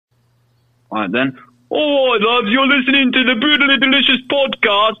All right, then. All right, loves, you're listening to the Brutally Delicious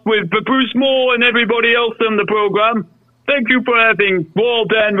podcast with Bruce Moore and everybody else on the program. Thank you for having Wall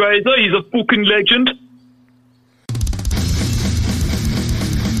Dan Razor. He's a fucking legend.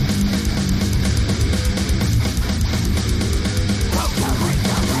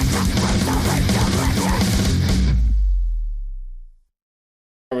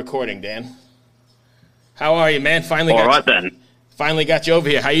 Recording, Dan. How are you, man? All right, then. Finally got you over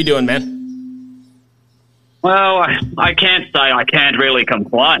here. How you doing, man? Well, I can't say I can't really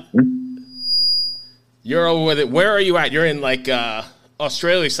complain. You're over with it. Where are you at? You're in, like,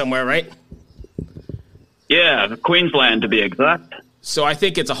 Australia somewhere, right? Yeah, Queensland to be exact. So I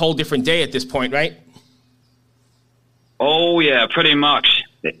think it's a whole different day at this point, right? Oh, yeah, pretty much.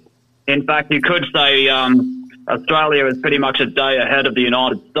 In fact, you could say Australia is pretty much a day ahead of the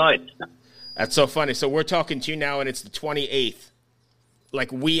United States. That's so funny. So we're talking to you now, and it's the 28th.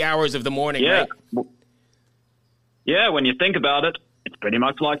 Like wee hours of the morning, yeah. Right? Yeah, when you think about it, it's pretty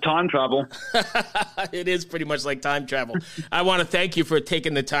much like time travel. It is pretty much like time travel. I want to thank you for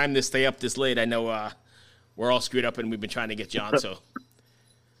taking the time to stay up this late. I know we're all screwed up, and we've been trying to get you on.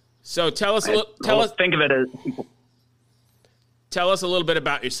 So tell us think of it as. Tell us a little bit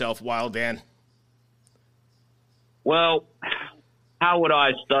about yourself, Wild Dan. Well, how would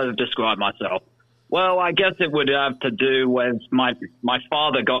I describe myself? Well, I guess it would have to do with my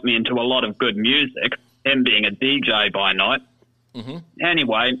father got me into a lot of good music, him being a DJ by night. Mm-hmm.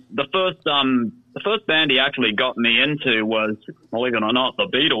 Anyway, the first band he actually got me into was, believe it or not, the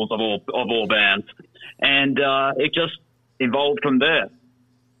Beatles of all bands, and it just evolved from there.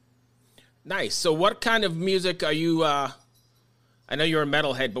 Nice. So, what kind of music are you? I know you're a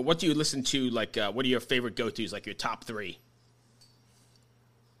metalhead, but what do you listen to? Like, what are your favorite go-tos? Like your top three?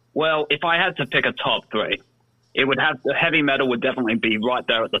 Well, if I had to pick a top three, it would have heavy metal would definitely be right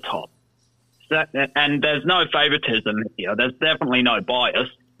there at the top. And there's no favoritism here. There's definitely no bias.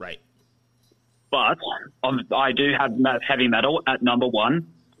 Right. But I do have heavy metal at number one,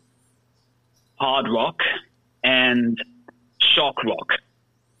 hard rock, and shock rock.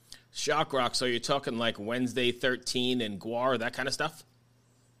 Shock rock, so you're talking like Wednesday 13 and Guar, that kind of stuff?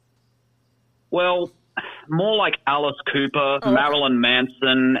 Well, more like Alice Cooper, Marilyn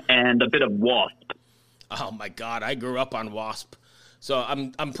Manson, and a bit of Wasp. Oh, my God. I grew up on Wasp. So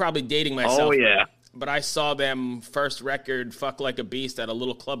I'm probably dating myself. Oh, yeah. But I saw them first record, Fuck Like a Beast, at a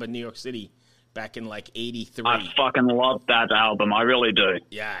little club in New York City back in like 83. I fucking love that album. I really do.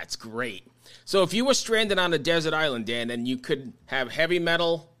 Yeah, it's great. So if you were stranded on a desert island, Dan, and you could have heavy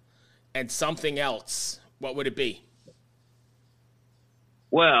metal and something else, what would it be?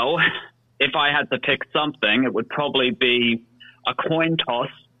 Well, if I had to pick something, it would probably be a coin toss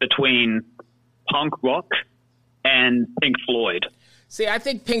between punk rock and Pink Floyd. See, I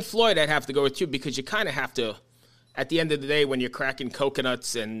think Pink Floyd I'd have to go with too, because you kind of have to, at the end of the day, when you're cracking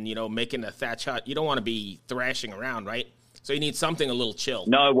coconuts and, you know, making a thatch hut, you don't want to be thrashing around, right? So you need something a little chill.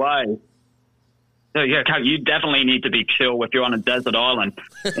 No way. So, yeah, you definitely need to be chill if you're on a desert island.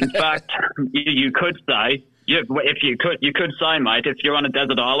 In fact, you could say, if you could say, mate, if you're on a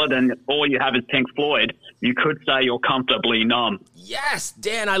desert island and all you have is Pink Floyd, you could say you're comfortably numb. Yes,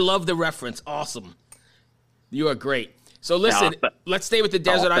 Dan, I love the reference. Awesome. You are great. So listen, let's stay with the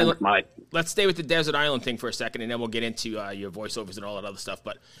desert island. Mate. Let's stay with the desert island thing for a second, and then we'll get into your voiceovers and all that other stuff.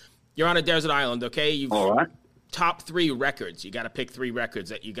 But you're on a desert island, okay? All right. Top three records. You got to pick three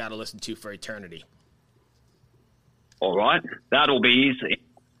records that you got to listen to for eternity. All right. That'll be easy.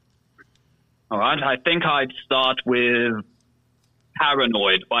 All right. I think I'd start with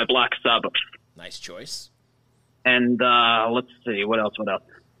Paranoid by Black Sabbath. Nice choice. And let's see. What else?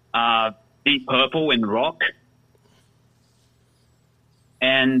 Deep Purple in rock.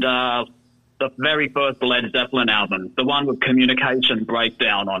 And the very first Led Zeppelin album, the one with Communication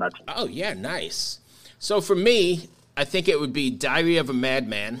Breakdown on it. Oh, yeah, nice. So for me, I think it would be Diary of a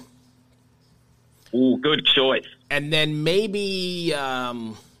Madman. Ooh, good choice. And then maybe, I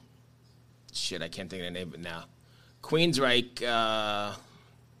can't think of the name of it now. Queensryche,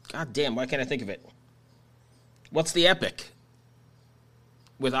 God damn, why can't I think of it? What's the epic?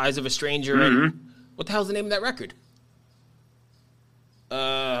 With Eyes of a Stranger and, what the hell's the name of that record?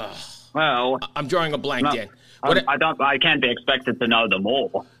 Well, I'm drawing a blank, Dan. I can't be expected to know them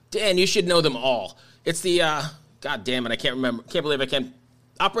all. Dan, you should know them all. It's the, God damn it, I can't remember. Can't believe I can't.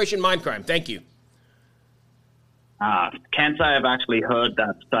 Operation Mindcrime, thank you. Can't say I've actually heard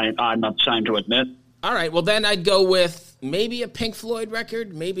that. I'm not ashamed to admit. All right, well then I'd go with maybe a Pink Floyd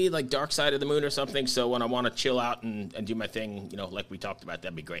record, maybe like Dark Side of the Moon or something. So when I want to chill out and do my thing, you know, like we talked about,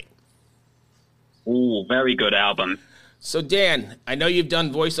 that'd be great. Ooh, very good album. So, Dan, I know you've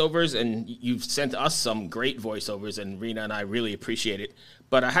done voiceovers, and you've sent us some great voiceovers, and Rena and I really appreciate it.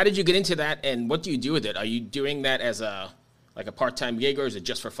 But how did you get into that, and what do you do with it? Are you doing that as a part-time gig, or is it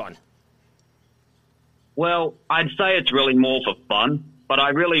just for fun? Well, I'd say it's really more for fun, but I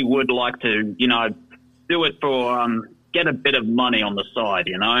really would like to, do it for get a bit of money on the side,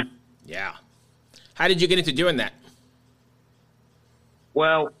 Yeah. How did you get into doing that?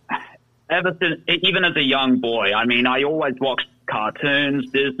 Well, ever since, even as a young boy, I mean, I always watched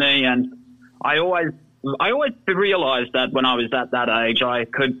cartoons, Disney, and I always realized that when I was at that age, I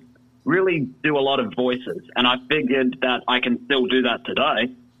could really do a lot of voices, and I figured that I can still do that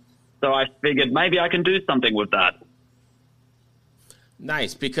today. So I figured maybe I can do something with that.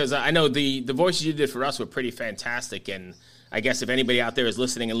 Nice, because I know the voices you did for us were pretty fantastic, and I guess if anybody out there is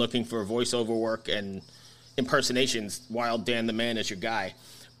listening and looking for voiceover work and impersonations, Wild Dan the Man is your guy.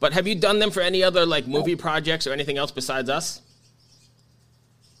 But have you done them for any other movie projects or anything else besides us?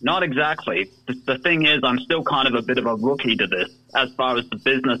 Not exactly. The thing is, I'm still kind of a bit of a rookie to this as far as the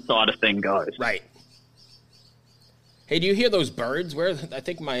business side of thing goes. Right. Hey, do you hear those birds? I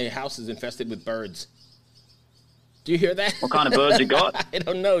think my house is infested with birds. Do you hear that? What kind of birds you got? I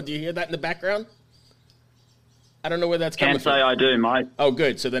don't know. Do you hear that in the background? I don't know where that's coming from. Can't say I do, mate. Oh,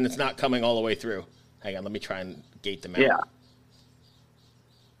 good. So then it's not coming all the way through. Hang on. Let me try and gate them out. Yeah.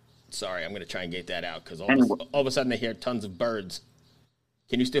 Sorry, I'm going to try and gate that out because all of a sudden I hear tons of birds.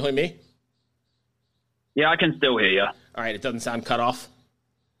 Can you still hear me? Yeah, I can still hear you. All right. It doesn't sound cut off.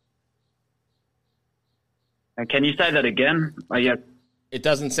 And can you say that again? Yeah. It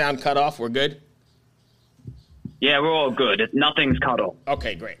doesn't sound cut off. We're good? Yeah, we're all good. Nothing's cut off.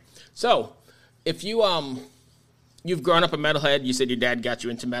 Okay, great. So, if you've grown up a metalhead, you said your dad got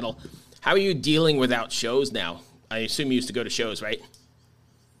you into metal. How are you dealing without shows now? I assume you used to go to shows, right?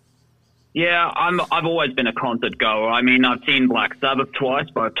 Yeah, I've always been a concert goer. I mean, I've seen Black Sabbath twice,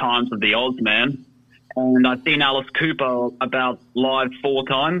 both times with the Ozman, and I've seen Alice Cooper about live 4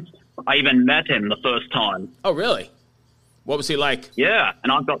 times. I even met him the first time. Oh, really? What was he like? Yeah,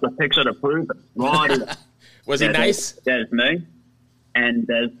 and I've got the picture to prove it. Right. Was he nice? There's me, and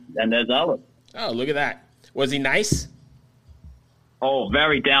there's Alice. Oh, look at that. Was he nice? Oh,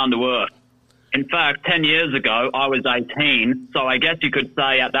 very down to earth. In fact, 10 years ago, I was 18, so I guess you could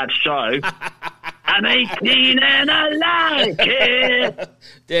say at that show, I'm 18 and I like it.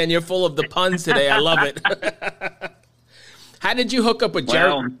 Dan, you're full of the puns today. I love it. How did you hook up with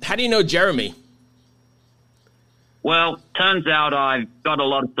Jeremy? How do you know Jeremy? Well, turns out I've got a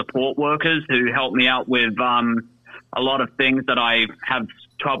lot of support workers who help me out with a lot of things that I have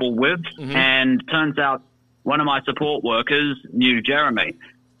trouble with. Mm-hmm. And turns out one of my support workers knew Jeremy.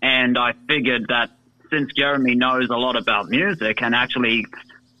 And I figured that since Jeremy knows a lot about music and actually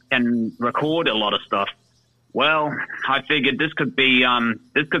can record a lot of stuff, well, I figured this could be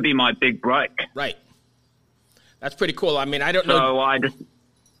my big break. Right. That's pretty cool. I mean, I don't know.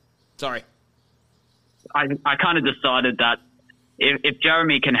 Sorry. I kind of decided that if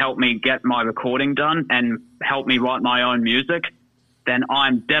Jeremy can help me get my recording done and help me write my own music, then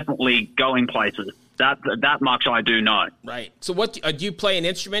I'm definitely going places. That much I do know. Right. So what do you play an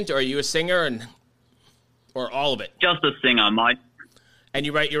instrument, or are you a singer, or all of it? Just a singer, mate. And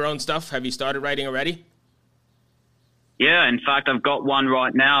you write your own stuff? Have you started writing already? Yeah, in fact, I've got one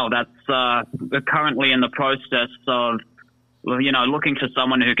right now that's currently in the process of, looking for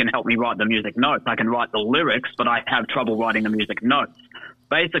someone who can help me write the music notes. I can write the lyrics, but I have trouble writing the music notes.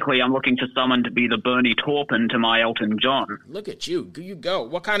 Basically, I'm looking for someone to be the Bernie Taupin to my Elton John. Look at you. You go.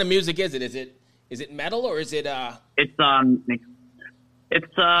 What kind of music is it? Is it metal, or is it It's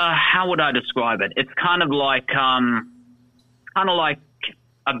how would I describe it? It's kind of like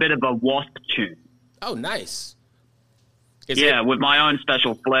a bit of a Wasp tune. Oh, nice. With my own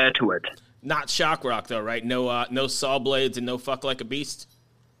special flair to it. Not shock rock though, right? No saw blades and no fuck like a beast.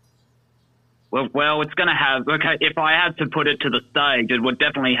 Well, it's gonna have. Okay, if I had to put it to the stage, it would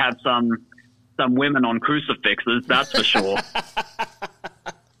definitely have some women on crucifixes. That's for sure.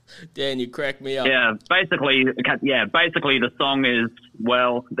 Dan, you crack me up. Yeah, basically, the song is,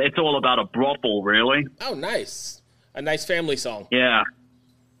 it's all about a brothel, really. Oh, nice. A nice family song. Yeah.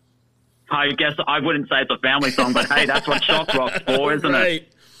 I guess I wouldn't say it's a family song, but hey, that's what shock rock's for, isn't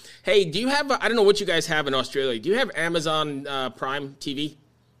it? Hey, do you have, I don't know what you guys have in Australia. Do you have Amazon Prime TV?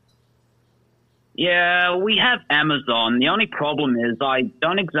 Yeah, we have Amazon. The only problem is I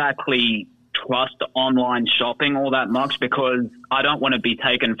don't exactly trust online shopping all that much because I don't want to be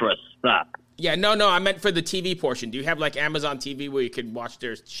taken for a sap. Yeah, no, I meant for the TV portion. Do you have like Amazon TV where you could watch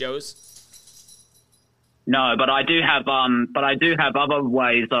their shows? No, but I do have other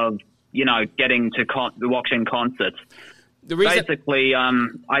ways of, getting to watching concerts. The reason basically,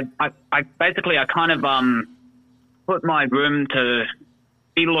 I kind of put my room to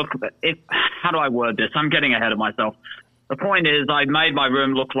how do I word this? I'm getting ahead of myself. The point is, I made my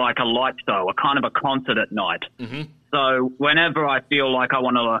room look like a light show, a kind of a concert at night. Mm-hmm. So whenever I feel like I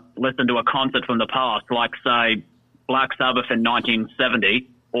want to listen to a concert from the past, like say Black Sabbath in 1970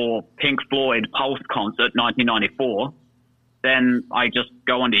 or Pink Floyd Pulse concert 1994, then I just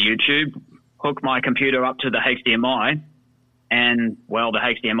go onto YouTube, hook my computer up to the HDMI, and well, the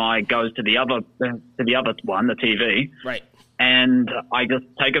HDMI goes to the other one, the TV, right? And I just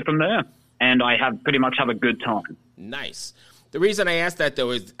take it from there, and I pretty much have a good time. Nice. The reason I asked that,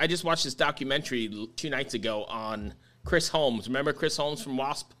 though, is I just watched this documentary 2 nights ago on Chris Holmes. Remember Chris Holmes from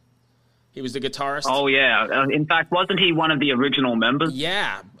Wasp? He was the guitarist. Oh, yeah. In fact, wasn't he one of the original members?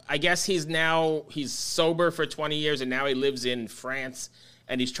 Yeah. I guess he's sober for 20 years, and now he lives in France,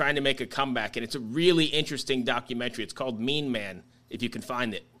 and he's trying to make a comeback. And it's a really interesting documentary. It's called Mean Man, if you can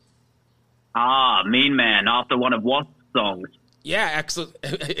find it. Ah, Mean Man, after one of Wasp's songs. Yeah, excellent.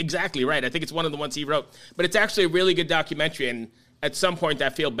 Exactly right. I think it's one of the ones he wrote. But it's actually a really good documentary, and at some point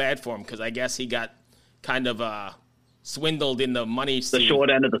I feel bad for him because I guess he got kind of swindled in the money scene. The short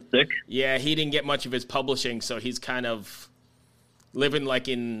end of the stick? Yeah, he didn't get much of his publishing, so he's kind of living like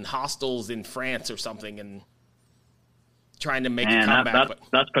in hostels in France or something and trying to make a comeback.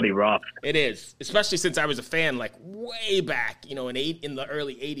 That's pretty rough. It is, especially since I was a fan like way back, in the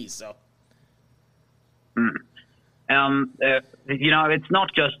early 80s. So. It's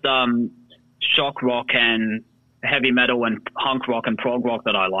not just shock rock and heavy metal and punk rock and prog rock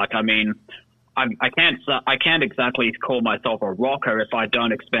that I like. I mean, I can't exactly call myself a rocker if I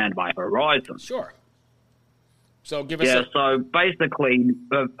don't expand my horizon. Sure. So give us. Yeah. So basically,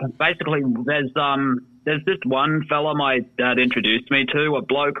 there's this one fella my dad introduced me to, a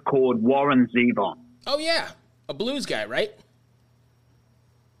bloke called Warren Zevon. Oh yeah, a blues guy, right?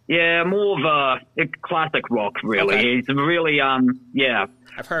 Yeah, more of a classic rock, really. Okay. He's really, yeah.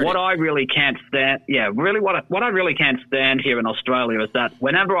 I've heard what I really can't stand, what I really can't stand here in Australia is that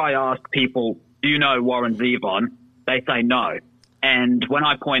whenever I ask people, do you know Warren Zevon, they say no. And when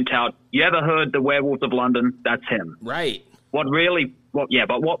I point out, you ever heard the Werewolves of London? That's him. Right. But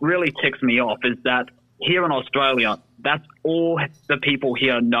what really ticks me off is that here in Australia, that's all the people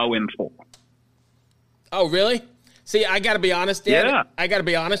here know him for. Oh, really? See, I got to be honest, Dan. Yeah. I got to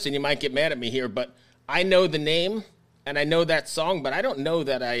be honest, and you might get mad at me here, but I know the name, and I know that song, but I don't know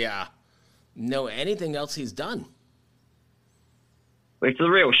that I know anything else he's done. It's a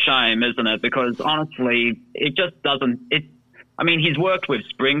real shame, isn't it? Because honestly, it just doesn't. He's worked with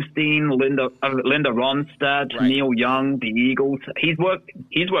Springsteen, Linda Ronstadt, right. Neil Young, the Eagles. He's worked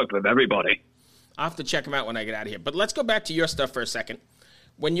with everybody. I'll have to check him out when I get out of here. But let's go back to your stuff for a second.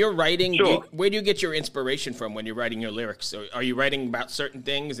 When you're writing, sure. Where do you get your inspiration from when you're writing your lyrics? Are you writing about certain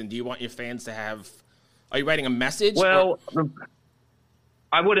things, and do you want your fans to have? Are you writing a message? Well,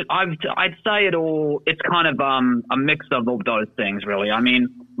 I'd say it all. It's kind of a mix of all those things, really. I mean,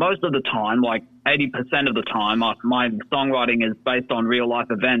 most of the time, like 80% of the time, my songwriting is based on real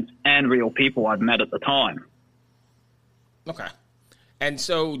life events and real people I've met at the time. Okay. And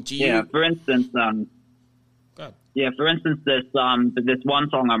so, do you? Yeah. For instance, Go ahead. Yeah, for instance, there's this one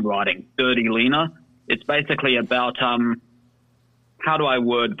song I'm writing, Dirty Lena. It's basically about how do I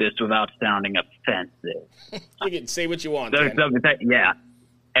word this without sounding offensive? You can say what you want. Yeah,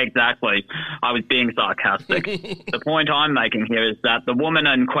 exactly. I was being sarcastic. The point I'm making here is that the woman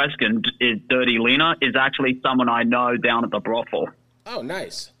in question, is Dirty Lena, is actually someone I know down at the brothel. Oh,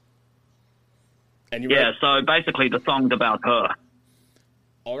 nice. And so basically the song's about her.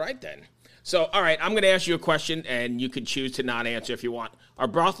 All right, then. So, all right, I'm going to ask you a question, and you can choose to not answer if you want. Are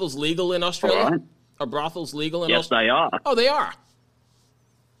brothels legal in Australia? All right. Are brothels legal in Yes, Australia? they are. Oh, they are?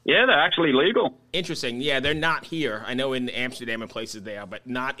 Yeah, they're actually legal. Interesting. Yeah, they're not here. I know in Amsterdam and places they are, but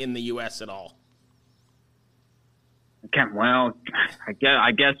not in the U.S. at all. Okay, well,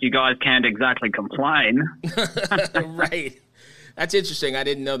 I guess you guys can't exactly complain. Right. That's interesting. I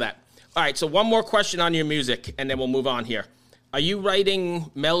didn't know that. All right, so one more question on your music, and then we'll move on here. Are you writing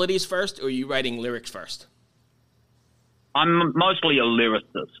melodies first, or are you writing lyrics first? I'm mostly a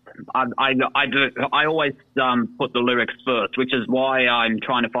lyricist. I always put the lyrics first, which is why I'm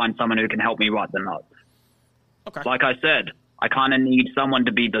trying to find someone who can help me write the notes. Okay. Like I said, I kind of need someone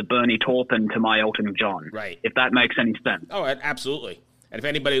to be the Bernie Taupin to my Elton John. Right. If that makes any sense. Oh, absolutely. And if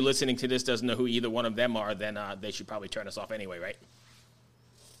anybody listening to this doesn't know who either one of them are, then they should probably turn us off anyway, right?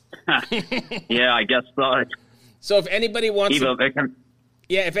 Yeah, I guess so. So if anybody wants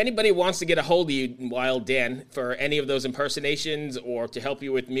if anybody wants to get a hold of you, Wild Dan, for any of those impersonations or to help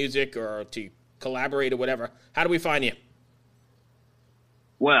you with music or to collaborate or whatever, how do we find you?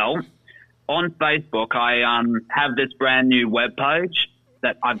 Well, on Facebook, I have this brand new webpage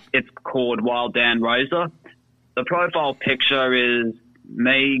it's called Wild Dan Razor. The profile picture is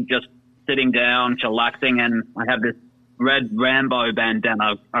me just sitting down, chillaxing, and I have this red Rambo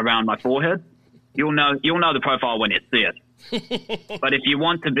bandana around my forehead. You'll know the profile when you see it. But if you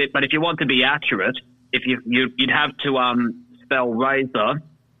want to be accurate, you'd have to spell razor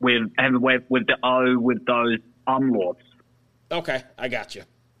with the O with those umlauts. Okay, I got you.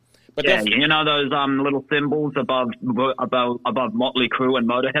 But yeah, you know those little symbols above Motley Crue and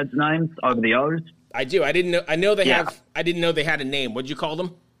Motorhead's names over the O's? I do. I didn't know. I didn't know they had a name. What'd you call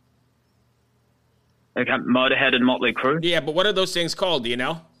them? Okay, Motorhead and Motley Crue. Yeah, but what are those things called? Do you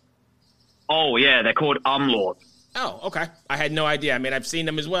know? Oh yeah, they're called umlauts. Oh, okay. I had no idea. I mean, I've seen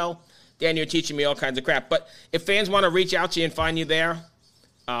them as well. Dan, you're teaching me all kinds of crap. But if fans want to reach out to you and find you there,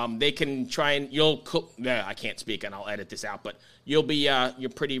 they can try and I can't speak and I'll edit this out, but you're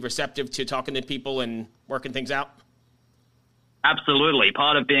pretty receptive to talking to people and working things out. Absolutely.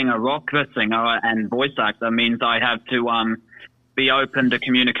 Part of being a rock singer and voice actor means I have to be open to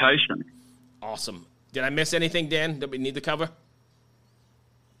communication. Awesome. Did I miss anything, Dan, that we need to cover?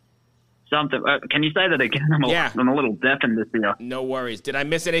 Something. Can you say that again? I'm a little deaf in this ear. No worries. Did I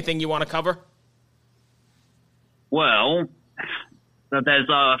miss anything you want to cover? Well, there's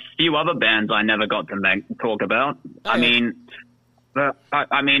a few other bands I never got to talk about. I mean,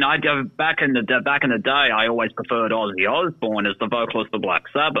 I go back in the day. I always preferred Ozzy Osbourne as the vocalist of Black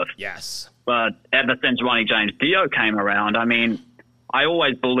Sabbath. Yes. But ever since Ronnie James Dio came around, I mean, I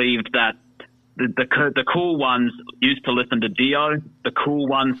always believed that the cool ones used to listen to Dio. The cool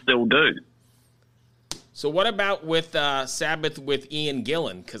ones still do. So what about with Sabbath with Ian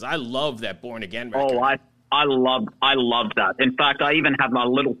Gillan? Because I love that Born Again record. Oh, I love that. In fact, I even have my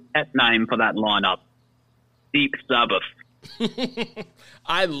little pet name for that lineup, Deep Sabbath.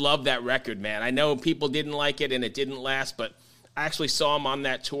 I love that record, man. I know people didn't like it and it didn't last, but I actually saw them on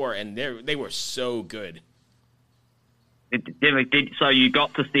that tour and they were so good. So you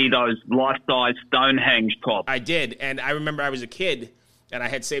got to see those life-size Stonehenge props. I did, and I remember I was a kid, and I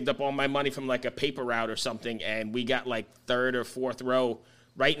had saved up all my money from like a paper route or something, and we got like third or fourth row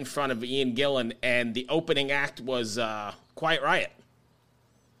right in front of Ian Gillan, and the opening act was Quiet Riot.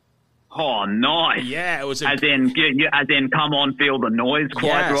 Oh, nice. Yeah, it was as in come on, feel the noise,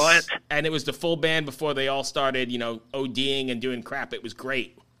 Quiet Riot. And it was the full band before they all started, ODing and doing crap. It was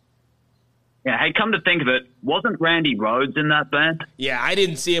great. Yeah, hey, come to think of it, wasn't Randy Rhoads in that band? Yeah, I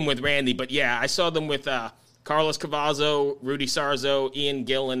didn't see him with Randy, but yeah, I saw them with Carlos Cavazzo, Rudy Sarzo, Ian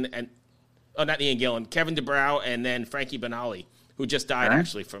Gillan, not Ian Gillan, Kevin DeBrow, and then Frankie Benali, who just died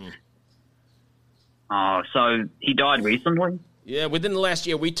actually from... Oh, so he died recently? Yeah, within the last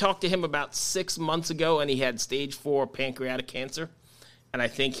year. We talked to him about 6 months ago, and he had stage 4 pancreatic cancer, and I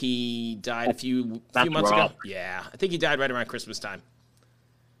think he died a few months ago. Yeah, I think he died right around Christmas time.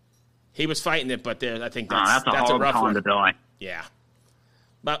 He was fighting it, but I think that's a rough time one. To die. Yeah.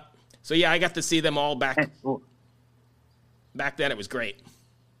 But so yeah, I got to see them all back then. It was great.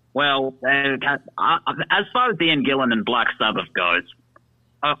 Well, as far as Ian Gillan and Black Sabbath goes,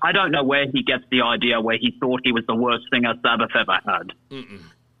 I don't know where he gets the idea where he thought he was the worst singer Sabbath ever had.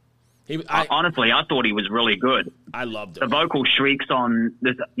 Honestly, I thought he was really good. I loved him. The vocal shrieks on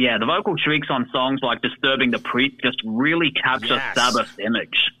songs like "Disturbing the Priest" just really capture Sabbath's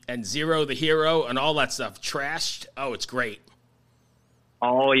image. And "Zero the Hero" and all that stuff, trashed. Oh, it's great.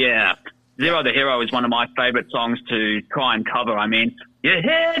 Oh yeah, "Zero the Hero" is one of my favorite songs to try and cover. I mean, your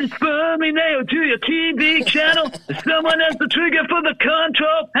head is firmly nailed to your TV channel. Someone has the trigger for the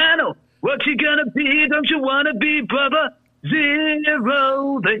control panel. What you gonna be? Don't you wanna be, brother?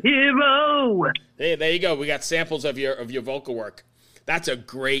 Zero the Hero. Hey, there you go. We got samples of your vocal work. That's a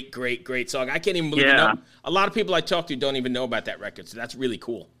great, great, great song. I can't even believe it. A lot of people I talk to don't even know about that record, so that's really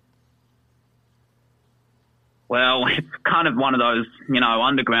cool. Well, it's kind of one of those,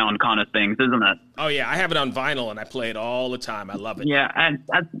 underground kind of things, isn't it? Oh, yeah. I have it on vinyl, and I play it all the time. I love it. Yeah, and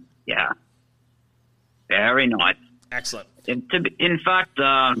very nice. Excellent. In fact,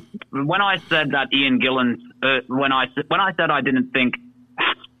 when I said that Ian Gillan, when I said I didn't think,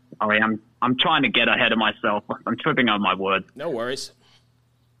 I'm trying to get ahead of myself. I'm tripping on my words. No worries.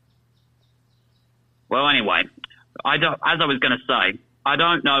 Well, anyway, as I was going to say, I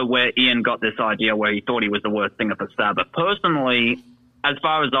don't know where Ian got this idea where he thought he was the worst singer for Sabbath. Personally, as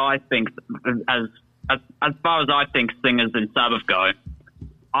far as I think singers in Sabbath go,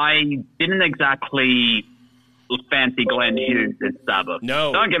 I didn't exactly fancy Glenn Hughes in Sabbath.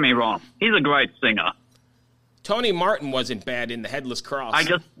 No. Don't get me wrong. He's a great singer. Tony Martin wasn't bad in the Headless Cross.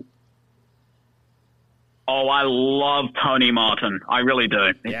 Oh, I love Tony Martin. I really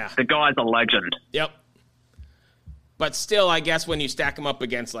do. Yeah. The guy's a legend. Yep. But still, I guess when you stack him up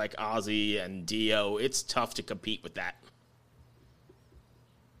against like Ozzy and Dio, it's tough to compete with that.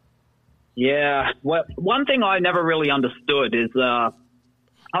 Yeah. Well, one thing I never really understood is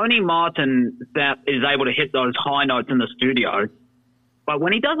Tony Martin that is able to hit those high notes in the studio, but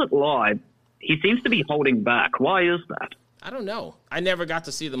when he does it live, he seems to be holding back. Why is that? I don't know. I never got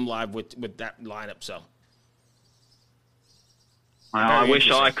to see them live with that lineup, so. I wish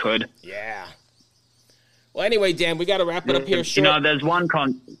I could. Yeah. Well, anyway, Dan, we got to wrap it up here short. You know, there's one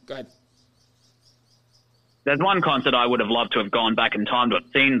Go ahead. There's one concert I would have loved to have gone back in time to have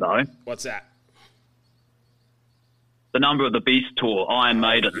seen, though. What's that? The Number of the Beast tour, Iron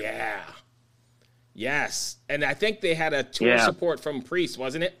Maiden. Yeah. Yes. And I think they had a tour support from Priest,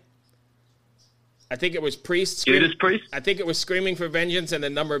 wasn't it? I think it was Priest. Judas Priest? I think it was Screaming for Vengeance and the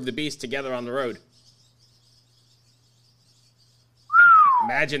Number of the Beast together on the road.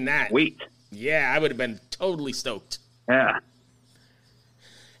 Imagine that. Sweet. Yeah, I would have been totally stoked. Yeah.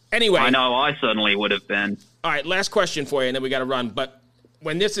 Anyway. I know, I certainly would have been. All right, last question for you, and then we got to run. But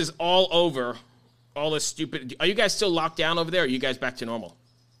when this is all over, all this stupid... Are you guys still locked down over there, or are you guys back to normal?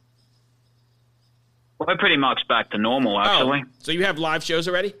 We're pretty much back to normal, actually. Oh, so you have live shows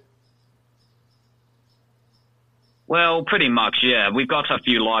already? Well, pretty much, yeah. We've got a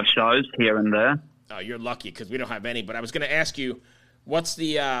few live shows here and there. Oh, you're lucky, because we don't have any. But I was going to ask you, what's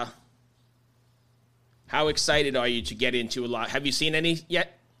the... how excited are you to get into a lot? Have you seen any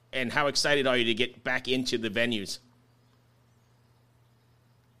yet? And how excited are you to get back into the venues?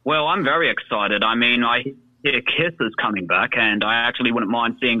 Well, I'm very excited. I mean, I hear Kiss is coming back, and I actually wouldn't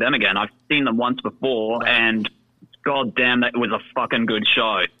mind seeing them again. I've seen them once before, and goddamn, that was a fucking good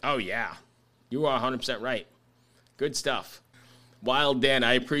show. Oh, yeah. You are 100% right. Good stuff. Wild Dan,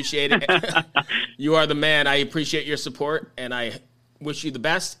 I appreciate it. You are the man. I appreciate your support, and I wish you the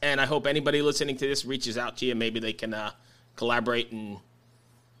best, and I hope anybody listening to this reaches out to you. Maybe they can collaborate and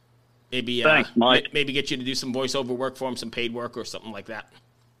maybe Thanks, Mike. Maybe get you to do some voiceover work for them, some paid work or something like that.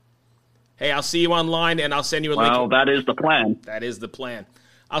 Hey, I'll see you online, and I'll send you a link. Well, that is the plan. That is the plan.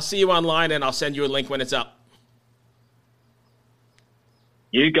 I'll see you online, and I'll send you a link when it's up.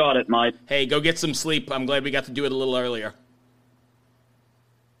 You got it, mate. Hey, go get some sleep. I'm glad we got to do it a little earlier.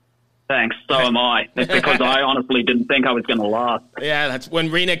 Thanks. So am I. It's because I honestly didn't think I was going to last. Yeah, that's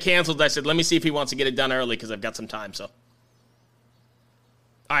when Rena canceled. I said, let me see if he wants to get it done early because I've got some time. So, all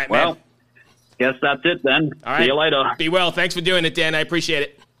right, well, man. Guess that's it then. All right. See you later. Be well. Thanks for doing it, Dan. I appreciate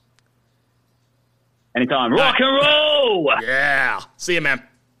it. Anytime. Rock and roll! Yeah. See you, man.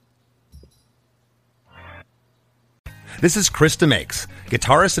 This is Krista Makes,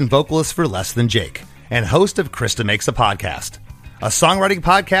 guitarist and vocalist for Less Than Jake, and host of Krista Makes a Podcast, a songwriting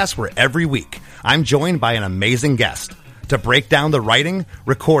podcast where every week I'm joined by an amazing guest to break down the writing,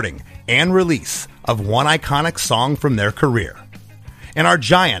 recording, and release of one iconic song from their career. In our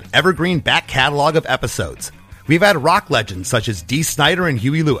giant evergreen back catalog of episodes, we've had rock legends such as Dee Snider and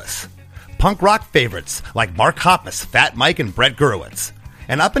Huey Lewis, punk rock favorites like Mark Hoppus, Fat Mike, and Brett Gurewitz,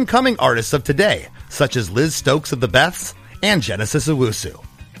 and up-and-coming artists of today such as Liz Stokes of the Beths and Genesis Owusu.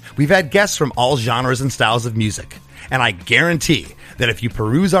 We've had guests from all genres and styles of music, and I guarantee that if you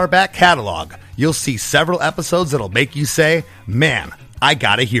peruse our back catalog, you'll see several episodes that'll make you say, man, I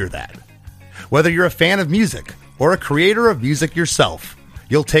gotta hear that. Whether you're a fan of music or a creator of music yourself,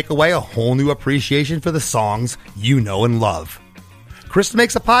 you'll take away a whole new appreciation for the songs you know and love. Krista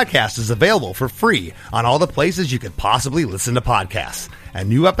Makes a Podcast is available for free on all the places you could possibly listen to podcasts, and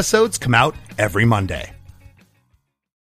new episodes come out every Monday.